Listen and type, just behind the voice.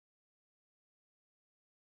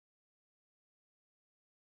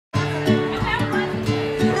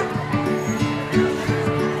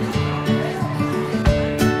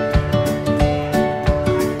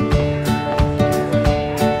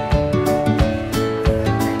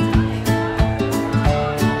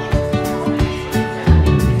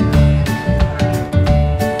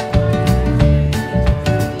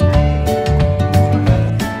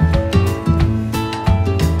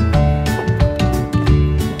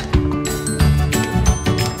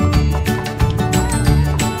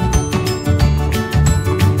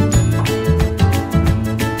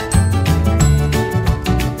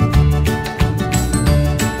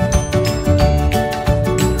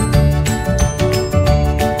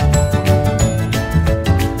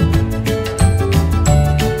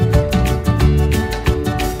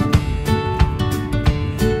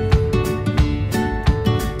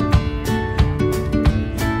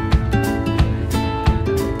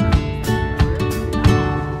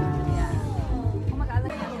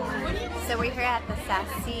at the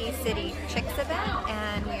Sassy City Chicks event,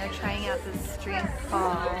 and we are trying out this drink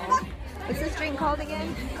called, what's this drink called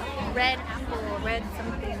again? Red apple, red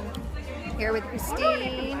something. Here with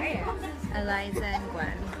Christine, Eliza, and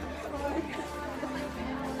Gwen.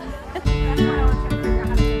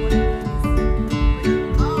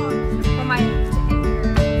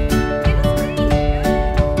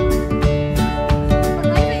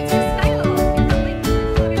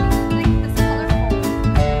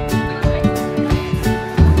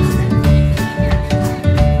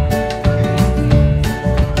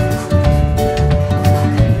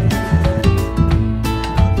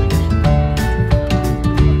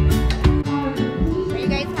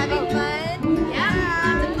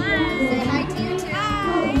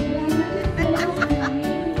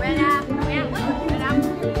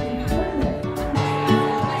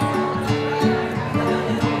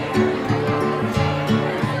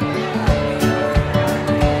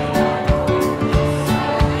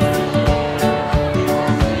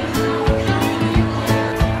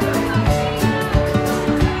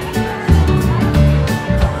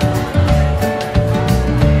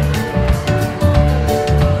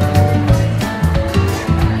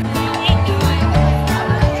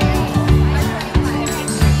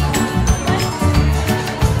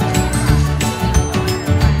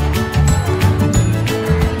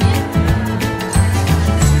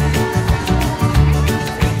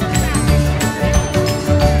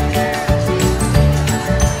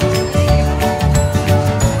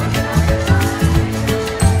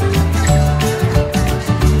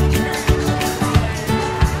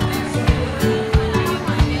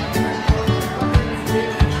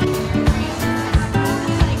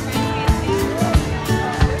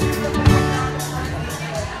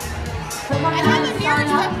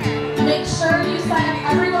 Make sure you sign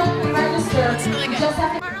up. Everyone can register. It's really good.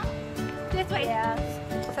 This way. Yeah.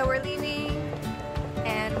 So we're leaving,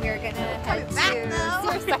 and we're gonna head to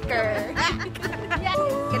Searsucker.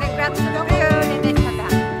 Gonna grab some food and then come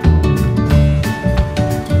back.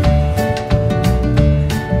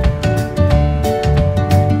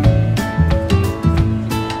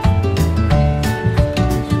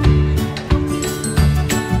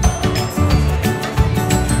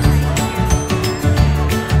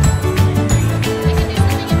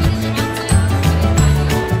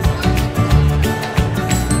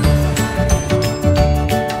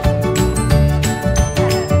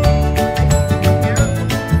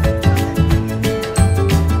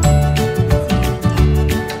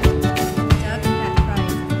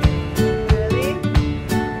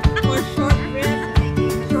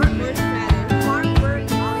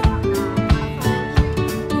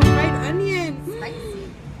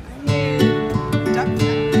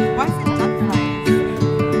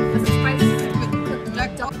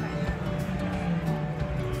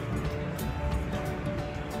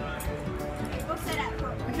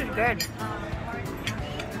 This is good.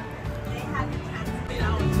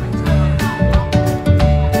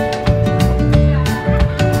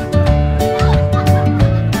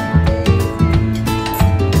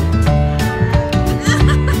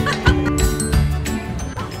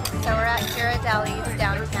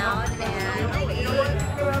 Downtown, and we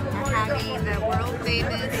are having the world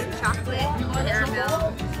famous chocolate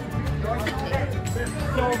caramel.